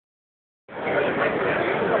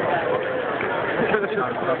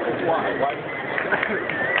Why?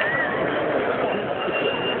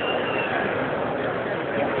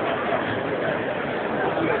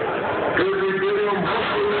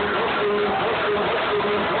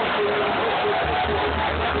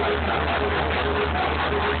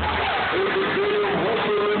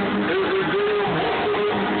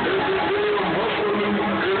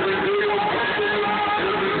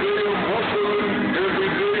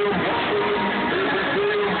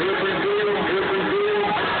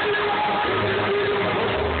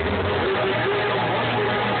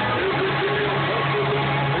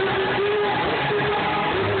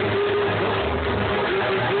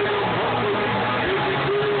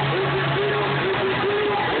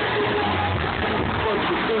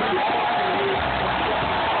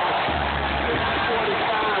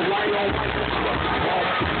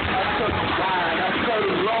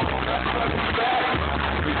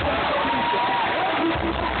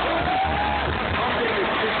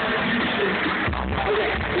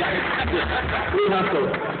 We hustle.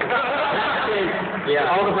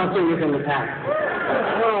 Yeah. All the hustling is in the PAX.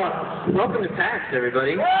 Welcome to PAX,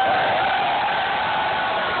 everybody. Isn't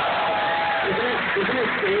it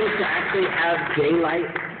strange to actually have daylight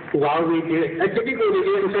while we do it? Typically we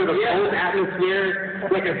do it in sort of a cold atmosphere,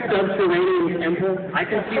 like a subterranean temple. I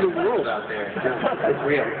can see the world out there. It's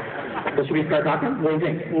real. So should we start talking? What do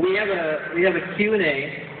you think? We have a Q&A,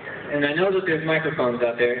 and I know that there's microphones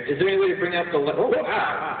out there. Is there any way to bring up the... Oh,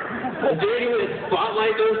 wow. Is there any way to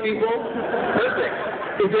spotlight those people? Perfect.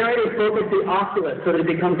 Is there any way to focus the oculus so that it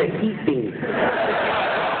becomes a heat beam?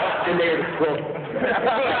 And they explode.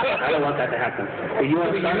 I don't want that to happen. Do you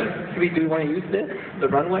want to start? Do we want to use this? The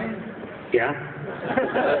runway? Yeah.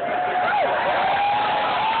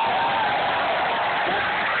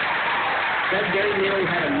 That very nearly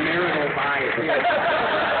had a marital vibe.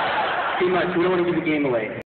 Too much. We don't want to give the game away.